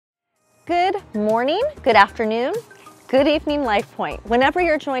Good morning, good afternoon, good evening, LifePoint. Whenever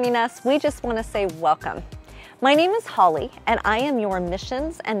you're joining us, we just want to say welcome. My name is Holly, and I am your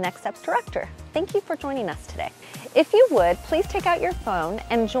Missions and Next Steps Director. Thank you for joining us today. If you would, please take out your phone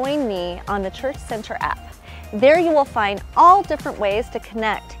and join me on the Church Center app. There you will find all different ways to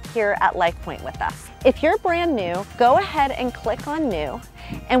connect here at LifePoint with us. If you're brand new, go ahead and click on New,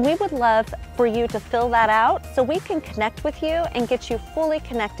 and we would love for you to fill that out so we can connect with you and get you fully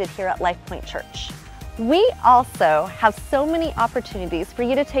connected here at LifePoint Church. We also have so many opportunities for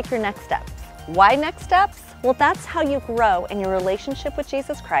you to take your next steps. Why next steps? Well, that's how you grow in your relationship with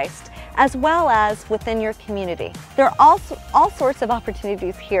Jesus Christ, as well as within your community. There are also all sorts of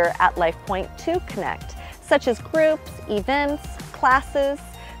opportunities here at LifePoint to connect, such as groups, events, classes.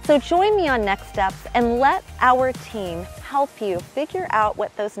 So join me on Next Steps and let our team help you figure out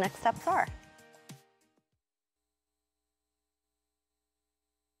what those next steps are.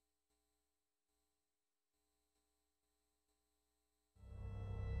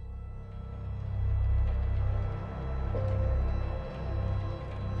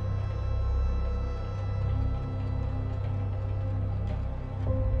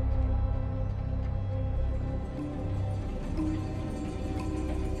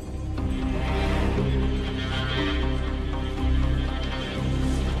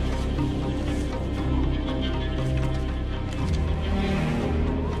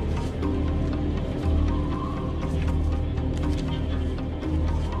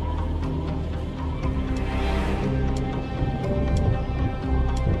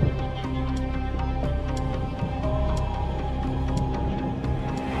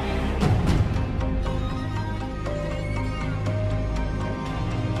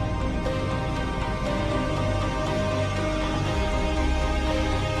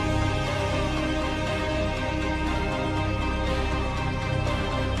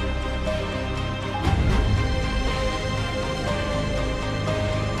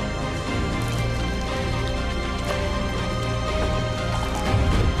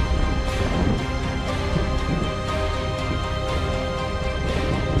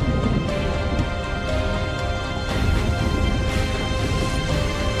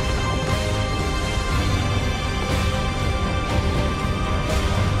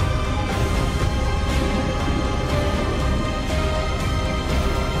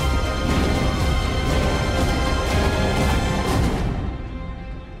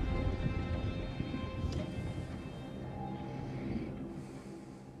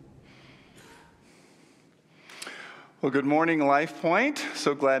 Well, good morning, LifePoint.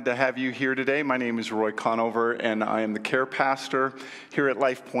 So glad to have you here today. My name is Roy Conover, and I am the care pastor here at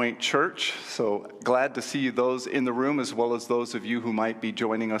LifePoint Church. So glad to see those in the room, as well as those of you who might be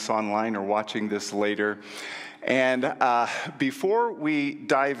joining us online or watching this later. And before we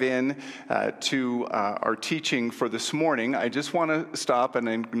dive in to our teaching for this morning, I just want to stop and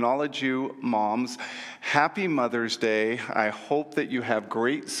acknowledge you, moms. Happy Mother's Day. I hope that you have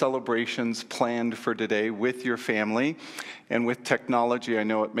great celebrations planned for today with your family. And with technology, I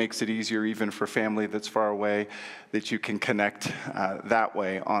know it makes it easier even for family that's far away that you can connect that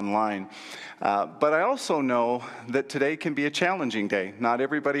way online. But I also know that today can be a challenging day. Not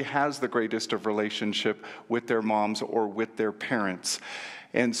everybody has the greatest of relationship with their moms or with their parents.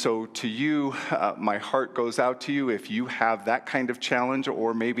 And so to you, my heart goes out to you if you have that kind of challenge,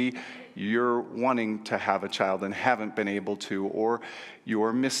 or maybe you're wanting to have a child and haven't been able to, or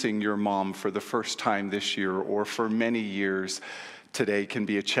you're missing your mom for the first time this year or for many years. Today can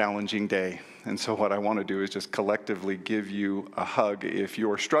be a challenging day. And so what I want to do is just collectively give you a hug if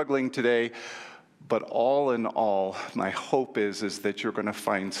you're struggling today. But all in all, my hope is that you're going to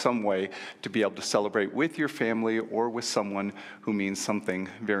find some way to be able to celebrate with your family or with someone who means something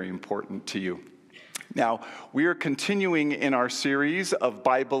very important to you. Now, we are continuing in our series of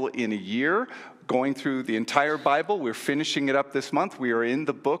Bible in a Year, going through the entire Bible. We're finishing it up this month. We are in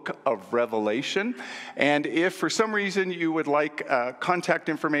the book of Revelation. And if for some reason you would like contact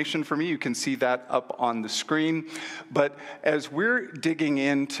information for me, you can see that up on the screen. But as we're digging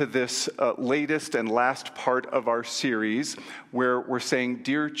into this latest and last part of our series, where we're saying,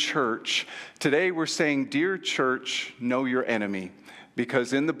 Dear Church, today we're saying, Dear Church, know your enemy.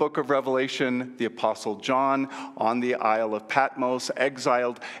 Because in the book of Revelation, the Apostle John on the Isle of Patmos,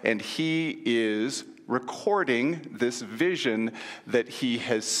 exiled, and he is recording this vision that he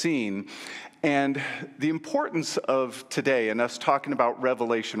has seen. And the importance of today and us talking about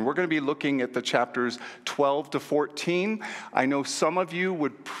Revelation, we're going to be looking at the chapters 12 to 14. I know some of you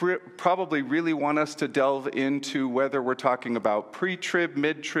would probably really want us to delve into whether we're talking about pre-trib,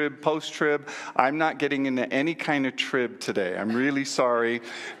 mid-trib, post-trib. I'm not getting into any kind of trib today. I'm really sorry.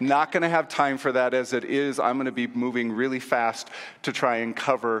 Not going to have time for that as it is. I'm going to be moving really fast to try and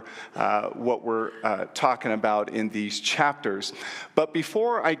cover what we're talking about in these chapters. But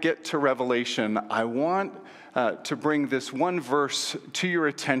before I get to Revelation, I want to bring this one verse to your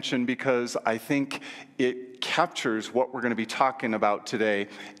attention because I think it captures what we're going to be talking about today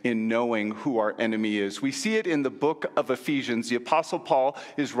in knowing who our enemy is. We see it in the book of Ephesians. The Apostle Paul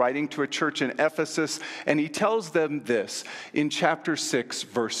is writing to a church in Ephesus, and he tells them this in chapter 6,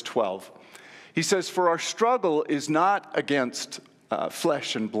 verse 12. He says, "For our struggle is not against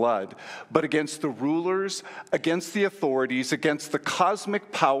flesh and blood, but against the rulers, against the authorities, against the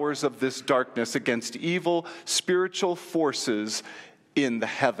cosmic powers of this darkness, against evil spiritual forces in the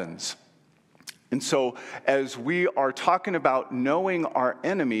heavens." And so as we are talking about knowing our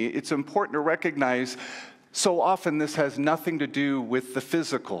enemy, it's important to recognize so often this has nothing to do with the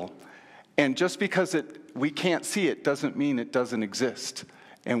physical. And just because we can't see it doesn't mean it doesn't exist.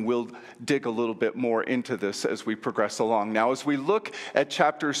 And we'll dig a little bit more into this as we progress along. Now, as we look at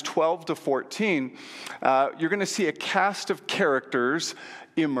chapters 12 to 14, you're going to see a cast of characters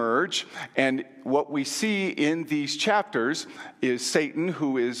emerge. And what we see in these chapters is Satan,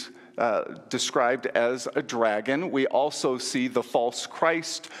 who is described as a dragon. We also see the false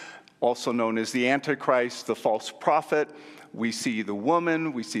Christ, also known as the Antichrist, the false prophet. We see the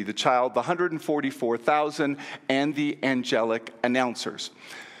woman, we see the child, the 144,000, and the angelic announcers.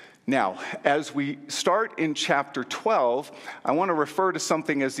 Now, as we start in chapter 12, I want to refer to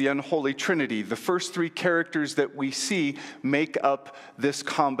something as the unholy trinity. The first three characters that we see make up this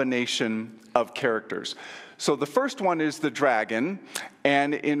combination of characters. So the first one is the dragon,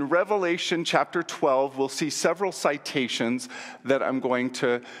 and in Revelation chapter 12, we'll see several citations that I'm going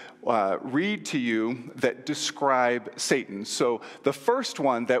to read to you that describe Satan. So the first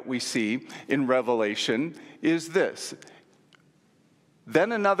one that we see in Revelation is this.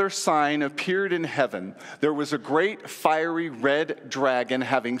 "Then another sign appeared in heaven. There was a great fiery red dragon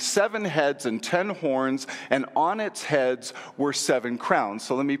having 7 heads and 10 horns, and on its heads were 7 crowns."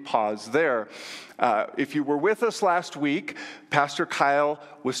 So let me pause there. If you were with us last week, Pastor Kyle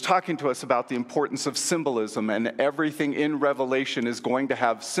was talking to us about the importance of symbolism, and everything in Revelation is going to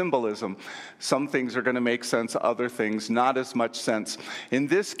have symbolism. Some things are going to make sense, other things not as much sense. In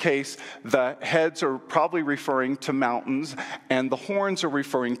this case, the heads are probably referring to mountains, and the horns are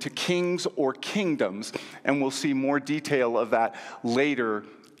referring to kings or kingdoms, and we'll see more detail of that later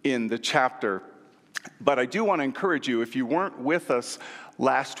in the chapter. But I do want to encourage you, if you weren't with us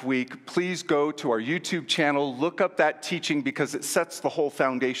last week, please go to our YouTube channel, look up that teaching because it sets the whole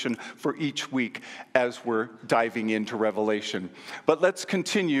foundation for each week as we're diving into Revelation. But let's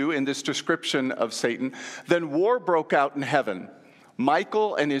continue in this description of Satan. "Then war broke out in heaven.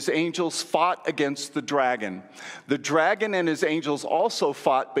 Michael and his angels fought against the dragon. The dragon and his angels also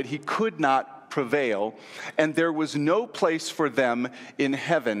fought, but he could not prevail, and there was no place for them in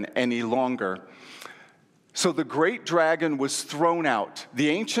heaven any longer. So the great dragon was thrown out, the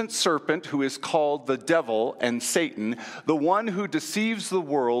ancient serpent who is called the devil and Satan, the one who deceives the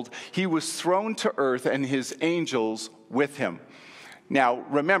world. He was thrown to earth and his angels with him." Now,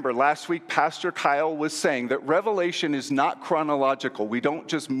 remember, last week, Pastor Kyle was saying that Revelation is not chronological. We don't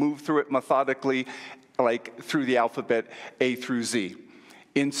just move through it methodically, like through the alphabet A through Z.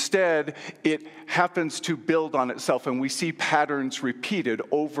 Instead, it happens to build on itself, and we see patterns repeated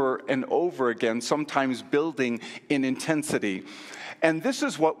over and over again, sometimes building in intensity. And this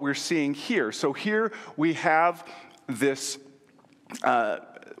is what we're seeing here. So here we have this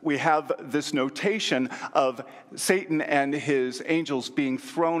notation of Satan and his angels being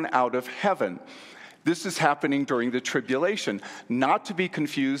thrown out of heaven. This is happening during the tribulation. Not to be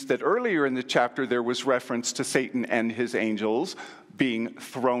confused that earlier in the chapter there was reference to Satan and his angels being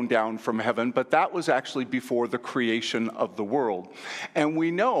thrown down from heaven, but that was actually before the creation of the world. And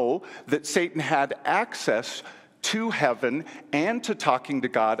we know that Satan had access to heaven and to talking to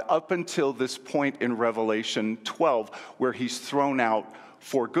God up until this point in Revelation 12, where he's thrown out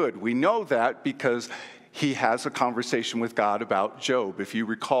for good. We know that because he has a conversation with God about Job. If you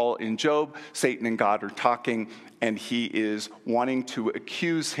recall in Job, Satan and God are talking, and he is wanting to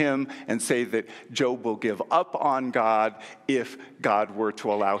accuse him and say that Job will give up on God if God were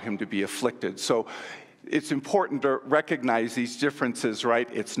to allow him to be afflicted. So it's important to recognize these differences, right?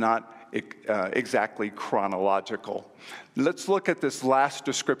 It's not exactly chronological. Let's look at this last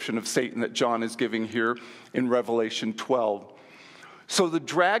description of Satan that John is giving here in Revelation 12. So the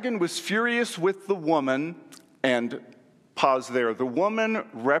dragon was furious with the woman, and pause there. The woman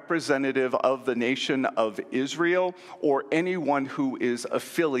representative of the nation of Israel, or anyone who is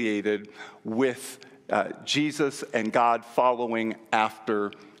affiliated with Jesus and God, following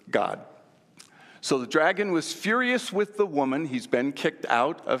after God. So the dragon was furious with the woman. He's been kicked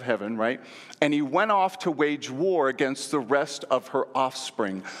out of heaven, right? And he went off to wage war against the rest of her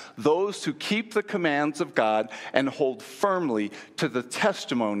offspring, those who keep the commands of God and hold firmly to the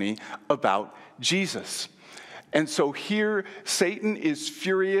testimony about Jesus. And so here, Satan is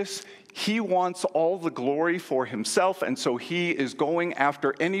furious. He wants all the glory for himself, and so he is going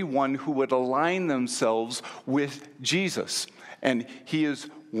after anyone who would align themselves with Jesus. And he is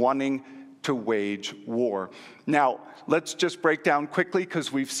wanting to wage war. Now, let's just break down quickly,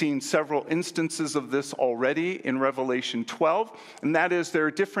 because we've seen several instances of this already in Revelation 12, and that is there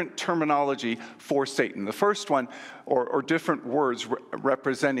are different terminology for Satan. The first one, or different words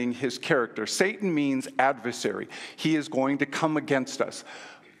representing his character. Satan means adversary. He is going to come against us.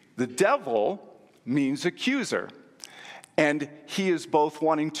 The devil means accuser. And he is both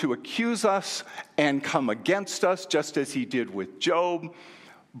wanting to accuse us and come against us, just as he did with Job.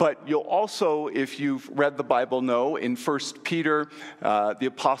 But you'll also, if you've read the Bible, know in 1 Peter, the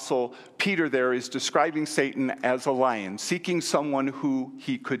Apostle Peter there is describing Satan as a lion, seeking someone who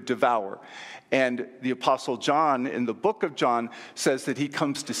he could devour. And the Apostle John, in the book of John, says that he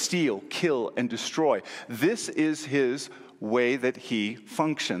comes to steal, kill, and destroy. This is his way that he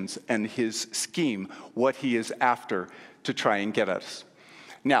functions and his scheme, what he is after to try and get us.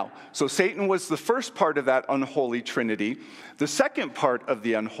 Now, so Satan was the first part of that unholy trinity. The second part of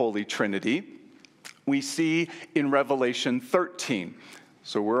the unholy trinity we see in Revelation 13.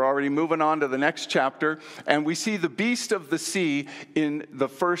 So we're already moving on to the next chapter, and we see the beast of the sea in the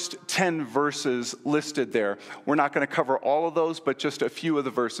first 10 verses listed there. We're not going to cover all of those, but just a few of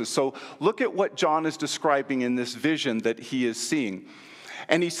the verses. So look at what John is describing in this vision that he is seeing.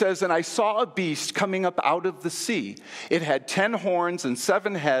 And he says, "And I saw a beast coming up out of the sea. It had 10 horns and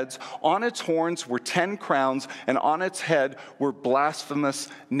 7 heads. On its horns were 10 crowns, and on its head were blasphemous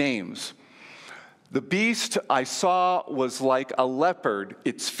names. The beast I saw was like a leopard.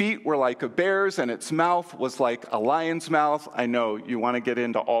 Its feet were like a bear's, and its mouth was like a lion's mouth." I know you want to get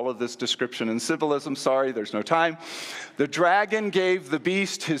into all of this description and symbolism. Sorry, there's no time. "The dragon gave the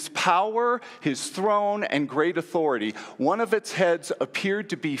beast his power, his throne, and great authority. One of its heads appeared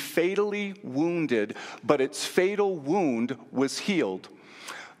to be fatally wounded, but its fatal wound was healed.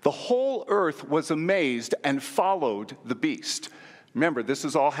 The whole earth was amazed and followed the beast." Remember, this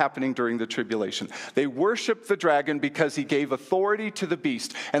is all happening during the tribulation. "They worshiped the dragon because he gave authority to the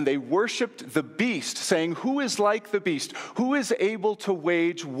beast. And they worshiped the beast, saying, 'Who is like the beast? Who is able to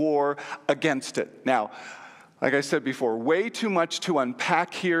wage war against it?'" Now, like I said before, way too much to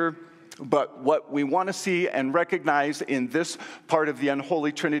unpack here. But what we want to see and recognize in this part of the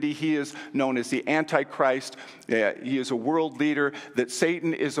unholy trinity, he is known as the Antichrist. He is a world leader that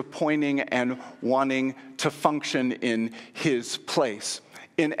Satan is appointing and wanting to function in his place.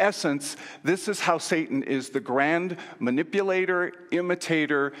 In essence, this is how Satan is the grand manipulator,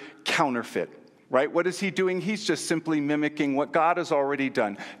 imitator, counterfeit. Right? What is he doing? He's just simply mimicking what God has already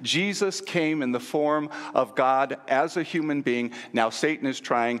done. Jesus came in the form of God as a human being. Now Satan is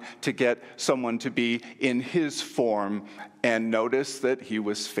trying to get someone to be in his form. And notice that he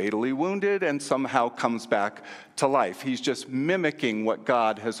was fatally wounded and somehow comes back to life. He's just mimicking what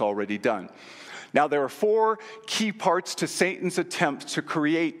God has already done. Now there are 4 key parts to Satan's attempt to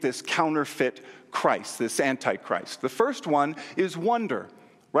create this counterfeit Christ, this Antichrist. The first one is wonder.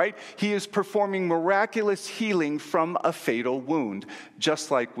 Right? He is performing miraculous healing from a fatal wound,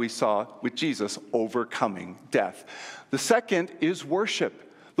 just like we saw with Jesus overcoming death. The second is worship.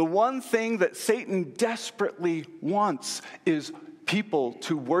 The one thing that Satan desperately wants is people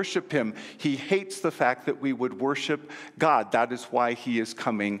to worship him. He hates the fact that we would worship God. That is why he is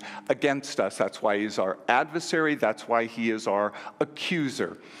coming against us. That's why he's our adversary. That's why he is our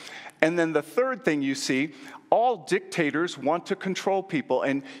accuser. And then the third thing you see, all dictators want to control people,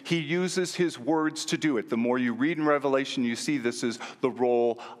 and he uses his words to do it. The more you read in Revelation, you see this is the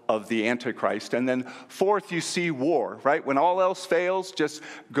role of the Antichrist. And then fourth, you see war, right? When all else fails, just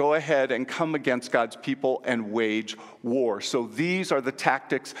go ahead and come against God's people and wage war. So these are the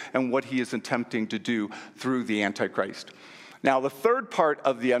tactics and what he is attempting to do through the Antichrist. Now, the third part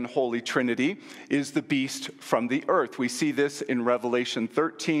of the unholy trinity is the beast from the earth. We see this in Revelation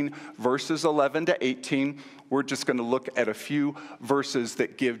 13, verses 11 to 18. We're just going to look at a few verses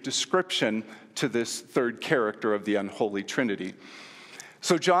that give description to this third character of the unholy trinity.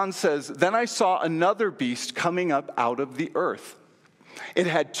 So John says, "Then I saw another beast coming up out of the earth. It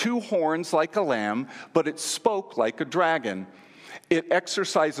had 2 horns like a lamb, but it spoke like a dragon. It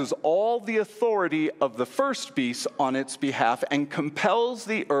exercises all the authority of the first beast on its behalf and compels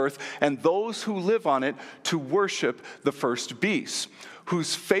the earth and those who live on it to worship the first beast,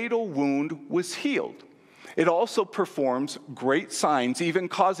 whose fatal wound was healed. It also performs great signs, even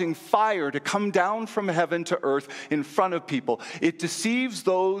causing fire to come down from heaven to earth in front of people. It deceives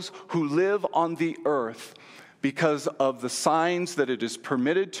those who live on the earth because of the signs that it is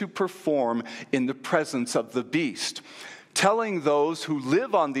permitted to perform in the presence of the beast, telling those who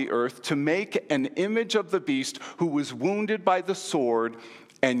live on the earth to make an image of the beast who was wounded by the sword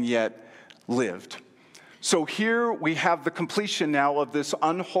and yet lived." So here we have the completion now of this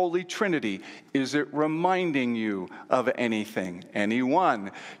unholy trinity. Is it reminding you of anything? Anyone?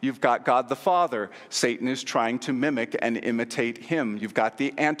 You've got God the Father. Satan is trying to mimic and imitate him. You've got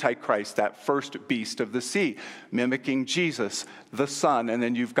the Antichrist, that first beast of the sea, mimicking Jesus, the Son. And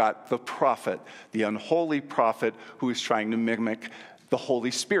then you've got the prophet, the unholy prophet who is trying to mimic the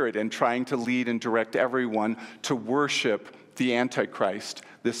Holy Spirit and trying to lead and direct everyone to worship the Antichrist,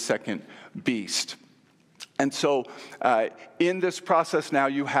 this second beast. And so in this process now,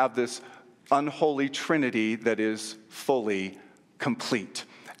 you have this unholy trinity that is fully complete.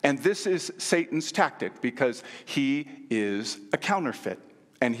 And this is Satan's tactic because he is a counterfeit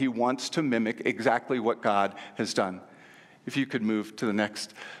and he wants to mimic exactly what God has done. If you could move to the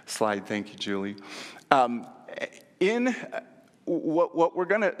next slide. Thank you, Julie. In what we're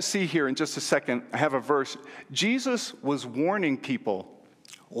going to see here in just a second, I have a verse. Jesus was warning people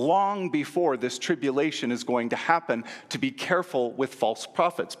long before this tribulation is going to happen to be careful with false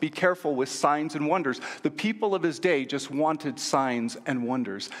prophets. Be careful with signs and wonders. The people of his day just wanted signs and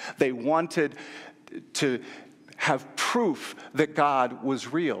wonders. They wanted to have proof that God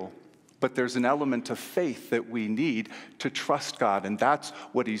was real. But there's an element of faith that we need to trust God, and that's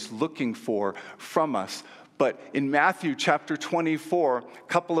what he's looking for from us. But in Matthew chapter 24, a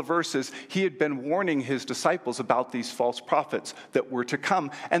couple of verses, he had been warning his disciples about these false prophets that were to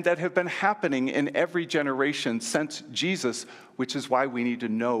come and that have been happening in every generation since Jesus, which is why we need to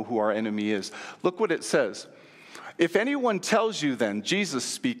know who our enemy is. Look what it says. "If anyone tells you then," Jesus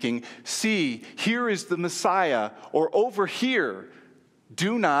speaking, "see, here is the Messiah," or "over here,"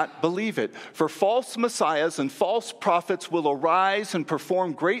 do not believe it. For false messiahs and false prophets will arise and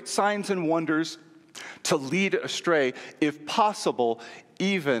perform great signs and wonders to lead astray, if possible,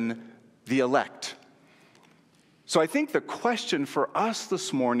 even the elect. So I think the question for us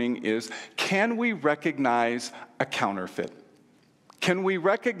this morning is, can we recognize a counterfeit? Can we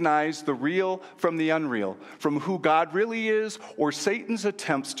recognize the real from the unreal, from who God really is, or Satan's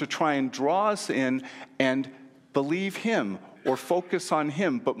attempts to try and draw us in and believe him or focus on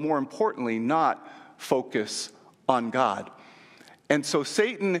him, but more importantly, not focus on God? And so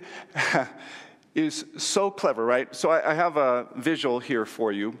Satan is so clever, right? So I have a visual here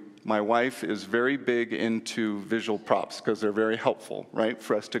for you. My wife is very big into visual props because they're very helpful, right,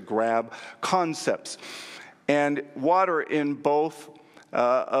 for us to grab concepts. And water in both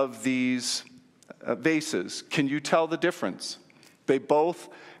of these vases, can you tell the difference? They both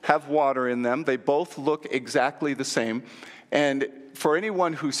have water in them. They both look exactly the same. And for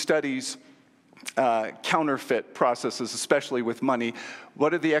anyone who studies counterfeit processes, especially with money, what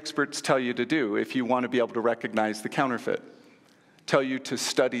do the experts tell you to do if you want to be able to recognize the counterfeit? Tell you to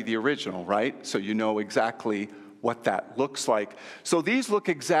study the original, right? So you know exactly what that looks like. So these look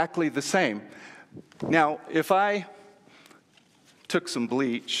exactly the same. Now, if I took some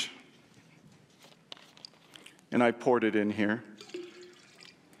bleach and I poured it in here,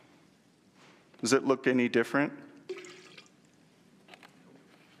 does it look any different?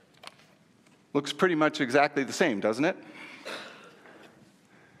 Looks pretty much exactly the same, doesn't it?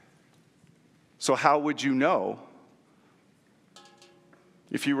 So how would you know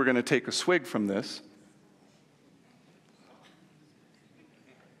if you were going to take a swig from this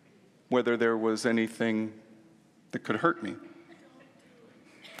whether there was anything that could hurt me?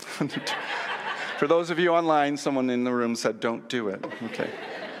 For those of you online, someone in the room said, "Don't do it." Okay.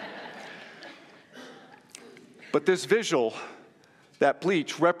 But this visual, that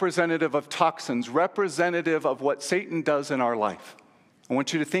bleach, representative of toxins, representative of what Satan does in our life. I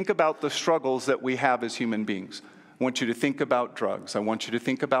want you to think about the struggles that we have as human beings. I want you to think about drugs. I want you to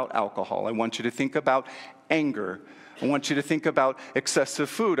think about alcohol. I want you to think about anger. I want you to think about excessive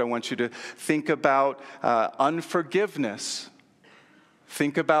food. I want you to think about unforgiveness.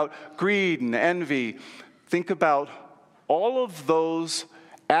 Think about greed and envy. Think about all of those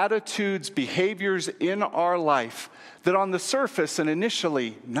attitudes, behaviors in our life that on the surface and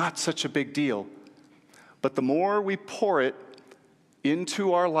initially, not such a big deal. But the more we pour it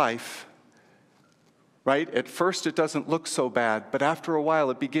into our life, right? At first it doesn't look so bad, but after a while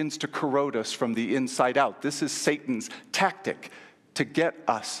it begins to corrode us from the inside out. This is Satan's tactic to get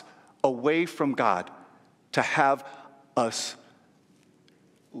us away from God, to have us.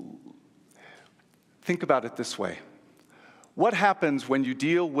 Think about it this way. What happens when you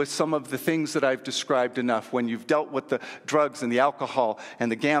deal with some of the things that I've described enough, when you've dealt with the drugs and the alcohol and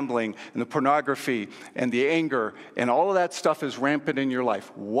the gambling and the pornography and the anger and all of that stuff is rampant in your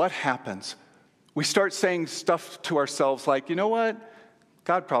life? What happens? We start saying stuff to ourselves like, you know what?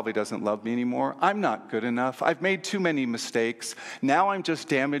 God probably doesn't love me anymore. I'm not good enough. I've made too many mistakes. Now I'm just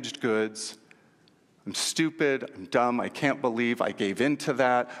damaged goods. I'm stupid, I'm dumb, I can't believe I gave in to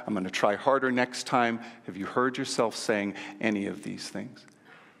that. I'm going to try harder next time. Have you heard yourself saying any of these things?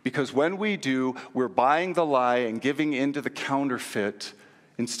 Because when we do, we're buying the lie and giving into the counterfeit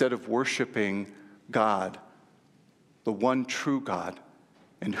instead of worshiping God, the one true God,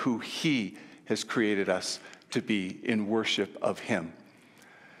 and who He has created us to be in worship of Him.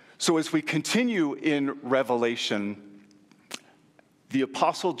 So as we continue in Revelation, the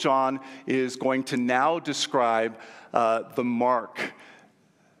Apostle John is going to now describe the mark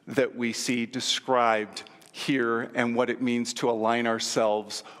that we see described here and what it means to align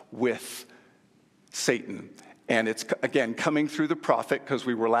ourselves with Satan. And it's, again, coming through the prophet, because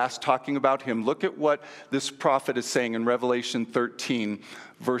we were last talking about him. Look at what this prophet is saying in Revelation 13,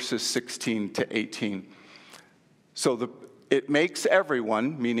 verses 16 to 18. So it makes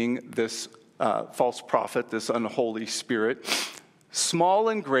everyone, meaning this false prophet, this unholy spirit, small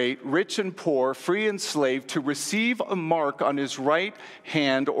and great, rich and poor, free and slave, to receive a mark on his right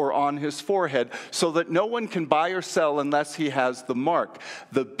hand or on his forehead, so that no one can buy or sell unless he has the mark,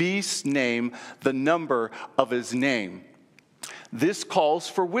 the beast's name, the number of his name. This calls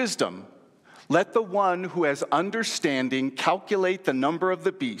for wisdom. Let the one who has understanding calculate the number of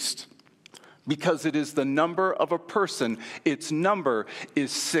the beast, because it is the number of a person. Its number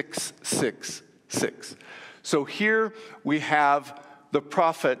is 666. So here we have the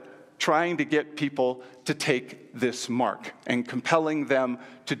prophet trying to get people to take this mark and compelling them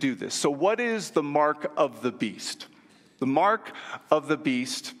to do this. So what is the mark of the beast? The mark of the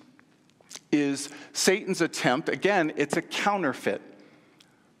beast is Satan's attempt. Again, it's a counterfeit.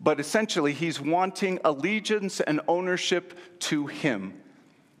 But essentially, he's wanting allegiance and ownership to him.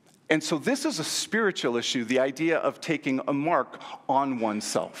 And so this is a spiritual issue, the idea of taking a mark on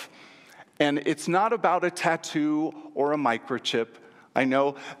oneself. And it's not about a tattoo or a microchip. I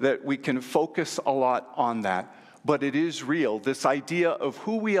know that we can focus a lot on that, but it is real, this idea of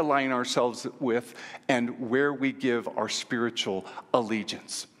who we align ourselves with and where we give our spiritual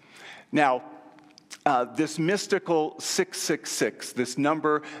allegiance. Now, this mystical 666, this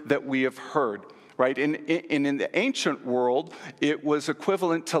number that we have heard, right? In the ancient world, it was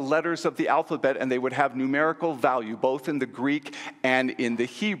equivalent to letters of the alphabet, and they would have numerical value, both in the Greek and in the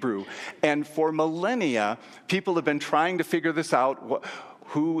Hebrew. And for millennia, people have been trying to figure this out,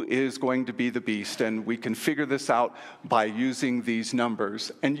 who is going to be the beast, and we can figure this out by using these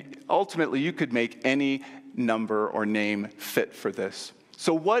numbers. And ultimately, you could make any number or name fit for this.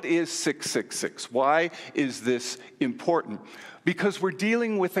 So what is 666? Why is this important? Because we're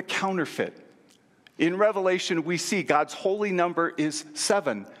dealing with a counterfeit. In Revelation, we see God's holy number is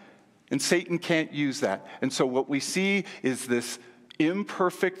 7, and Satan can't use that. And so what we see is this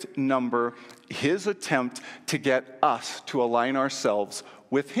imperfect number, his attempt to get us to align ourselves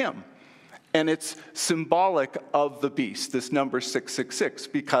with him. And it's symbolic of the beast, this number 666,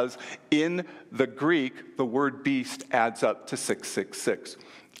 because in the Greek, the word beast adds up to 666.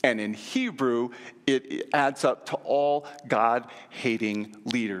 And in Hebrew, it adds up to all God-hating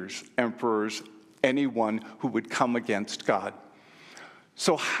leaders, emperors, anyone who would come against God.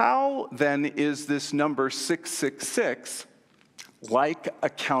 So how then is this number 666 like a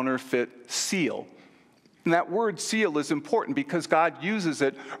counterfeit seal? And that word seal is important because God uses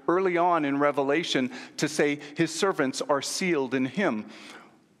it early on in Revelation to say his servants are sealed in him.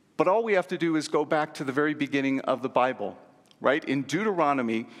 But all we have to do is go back to the very beginning of the Bible, right? In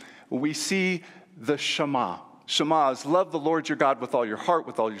Deuteronomy, we see the Shema. Shema is love the Lord your God with all your heart,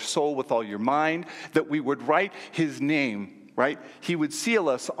 with all your soul, with all your mind, that we would write his name, right? He would seal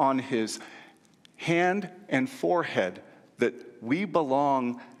us on his hand and forehead, that we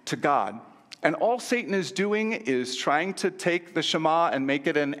belong to God. And all Satan is doing is trying to take the Shema and make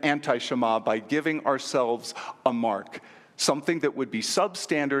it an anti-Shema by giving ourselves a mark, something that would be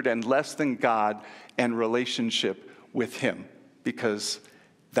substandard and less than God and relationship with him, because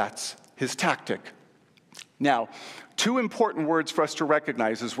that's his tactic. Now, two important words for us to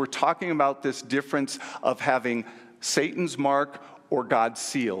recognize as we're talking about this difference of having Satan's mark or God's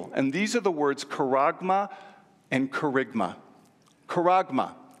seal. And these are the words charagma and kerygma.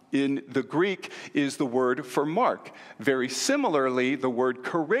 Charagma in the Greek is the word for mark. Very similarly, the word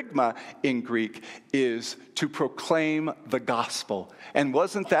kerygma in Greek is to proclaim the gospel. And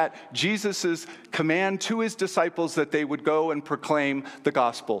wasn't that Jesus' command to his disciples that they would go and proclaim the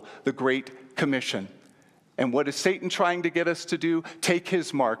gospel, the Great Commission? And what is Satan trying to get us to do? Take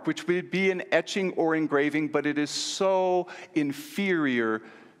his mark, which would be an etching or engraving, but it is so inferior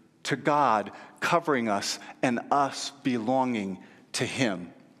to God covering us and us belonging to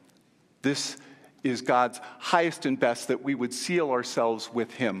him. This is God's highest and best, that we would seal ourselves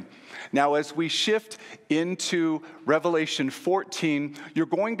with him. Now, as we shift into Revelation 14, you're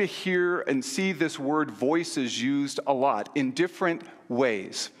going to hear and see this word voices used a lot in different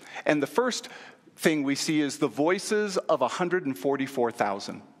ways. And the first thing we see is the voices of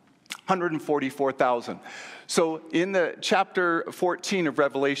 144,000. 144,000. So in the chapter 14 of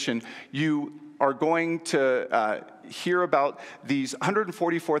Revelation, you are going to hear about these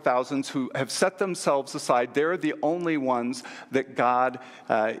 144,000 who have set themselves aside. They're the only ones that God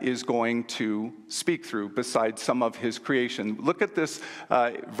is going to speak through besides some of his creation. Look at this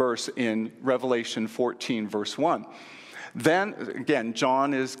verse in Revelation 14, verse 1. Then, again,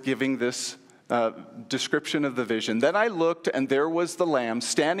 John is giving this description of the vision. Then I looked, and there was the Lamb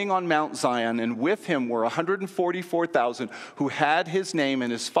standing on Mount Zion, and with him were 144,000 who had his name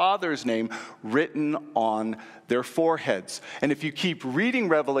and his Father's name written on their foreheads. And if you keep reading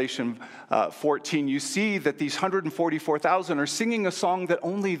Revelation 14, you see that these 144,000 are singing a song that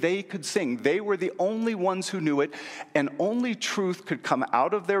only they could sing. They were the only ones who knew it, and only truth could come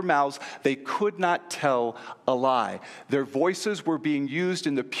out of their mouths. They could not tell a lie. Their voices were being used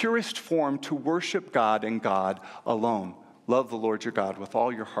in the purest form to worship God and God alone. Love the Lord your God with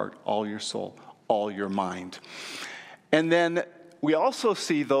all your heart, all your soul, all your mind. And then we also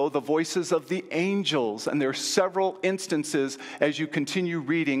see, though, the voices of the angels, and there are several instances as you continue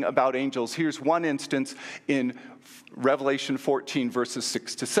reading about angels. Here's one instance in Revelation 14, verses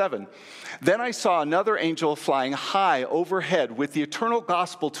 6 to 7. Then I saw another angel flying high overhead with the eternal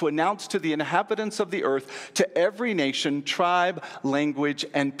gospel to announce to the inhabitants of the earth, to every nation, tribe, language,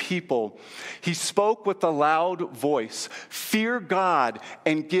 and people. He spoke with a loud voice, "Fear God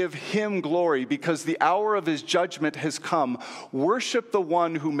and give him glory, because the hour of his judgment has come. Worship the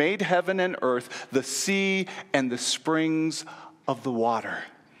one who made heaven and earth, the sea, and the springs of the water."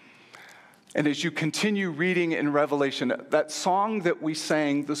 And as you continue reading in Revelation, that song that we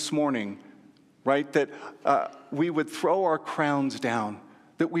sang this morning, right, that we would throw our crowns down,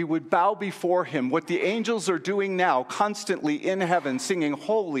 that we would bow before him, what the angels are doing now, constantly in heaven, singing,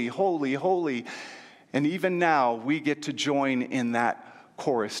 "Holy, holy, holy." And even now, we get to join in that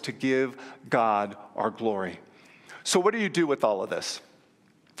chorus to give God our glory. So what do you do with all of this?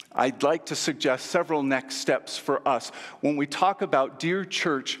 I'd like to suggest several next steps for us when we talk about, dear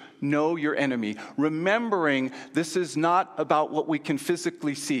church, know your enemy. Remembering this is not about what we can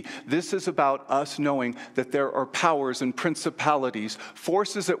physically see. This is about us knowing that there are powers and principalities,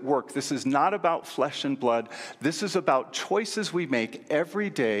 forces at work. This is not about flesh and blood. This is about choices we make every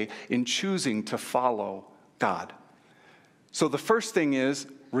day in choosing to follow God. So the first thing is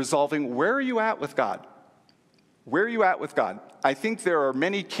resolving, where are you at with God? Where are you at with God? I think there are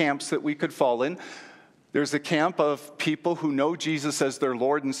many camps that we could fall in. There's a camp of people who know Jesus as their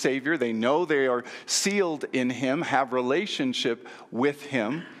Lord and Savior. They know they are sealed in him, have relationship with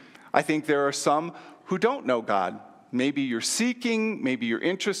him. I think there are some who don't know God. Maybe you're seeking, maybe you're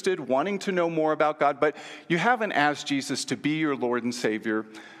interested, wanting to know more about God, but you haven't asked Jesus to be your Lord and Savior,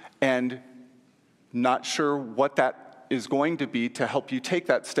 and not sure what that is going to be to help you take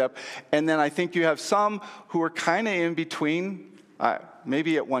that step. And then I think you have some who are kind of in between.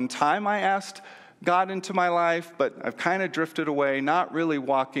 Maybe at one time I asked God into my life, but I've kind of drifted away, not really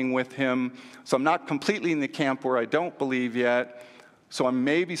walking with him. So I'm not completely in the camp where I don't believe yet. So I'm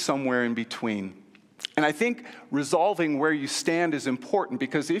maybe somewhere in between. And I think resolving where you stand is important,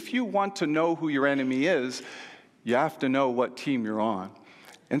 because if you want to know who your enemy is, you have to know what team you're on.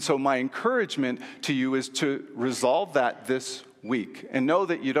 And so my encouragement to you is to resolve that this week. And know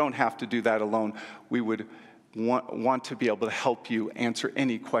that you don't have to do that alone. We would want to be able to help you answer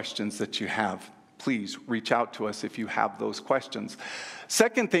any questions that you have. please reach out to us if you have those questions.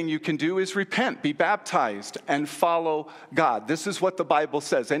 Second thing you can do is repent, be baptized, and follow God. This is what the Bible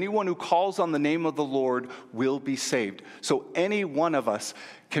says. Anyone who calls on the name of the Lord will be saved. So any one of us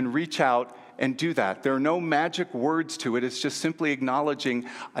can reach out and do that. There are no magic words to it. It's just simply acknowledging,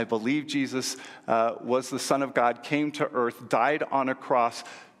 I believe Jesus was the Son of God, came to earth, died on a cross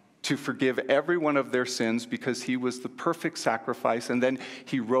to forgive every one of their sins because he was the perfect sacrifice, and then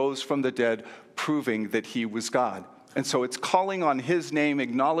he rose from the dead, proving that he was God. And so it's calling on his name,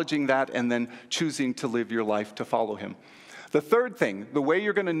 acknowledging that, and then choosing to live your life to follow him. The third thing, the way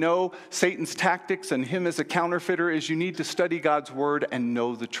you're going to know Satan's tactics and him as a counterfeiter, is you need to study God's word and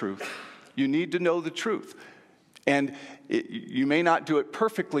know the truth. You need to know the truth. And you may not do it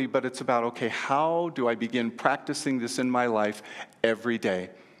perfectly, but it's about, okay, how do I begin practicing this in my life every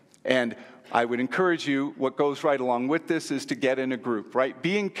day? And I would encourage you, what goes right along with this is to get in a group, right?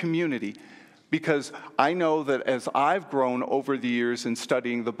 Be in community. Because I know that as I've grown over the years in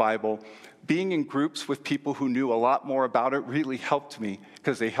studying the Bible, being in groups with people who knew a lot more about it really helped me,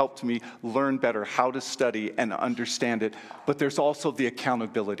 because they helped me learn better how to study and understand it. But there's also the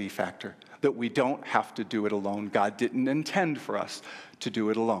accountability factor, that we don't have to do it alone. God didn't intend for us to do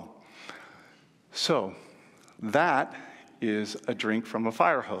it alone. So that is a drink from a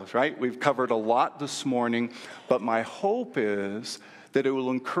fire hose, right? We've covered a lot this morning, but my hope is that it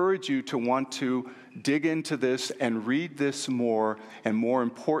will encourage you to want to dig into this and read this more, and more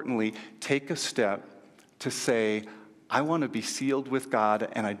importantly, take a step to say, I want to be sealed with God,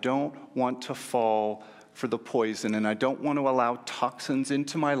 and I don't want to fall for the poison, and I don't want to allow toxins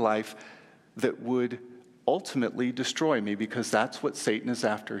into my life that would ultimately destroy me, because that's what Satan is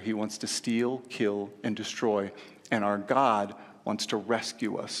after. He wants to steal, kill, and destroy, and our God wants to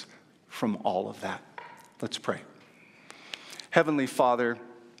rescue us from all of that. Let's pray. Heavenly Father,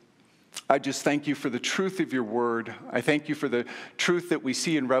 I just thank you for the truth of your word. I thank you for the truth that we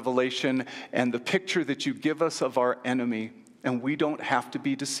see in Revelation and the picture that you give us of our enemy. And we don't have to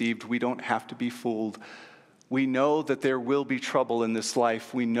be deceived. We don't have to be fooled. We know that there will be trouble in this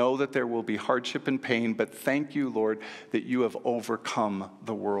life. We know that there will be hardship and pain. But thank you, Lord, that you have overcome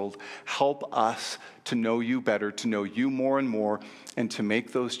the world. Help us to know you better, to know you more and more, and to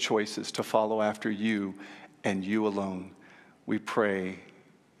make those choices to follow after you and you alone. We pray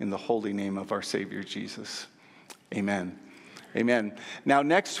in the holy name of our Savior, Jesus. Amen. Amen. Now,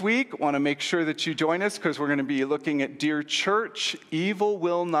 next week, I want to make sure that you join us, because we're going to be looking at Dear Church, Evil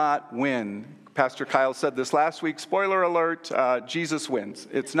Will Not Win. Pastor Kyle said this last week. Spoiler alert, Jesus wins.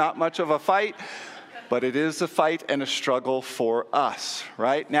 It's not much of a fight, but it is a fight and a struggle for us,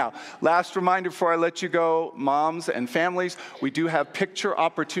 right? Now, last reminder before I let you go, moms and families, we do have picture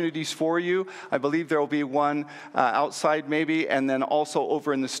opportunities for you. I believe there will be one outside maybe, and then also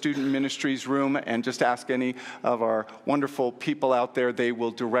over in the student ministries room, and just ask any of our wonderful people out there. They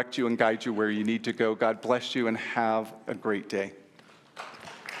will direct you and guide you where you need to go. God bless you and have a great day.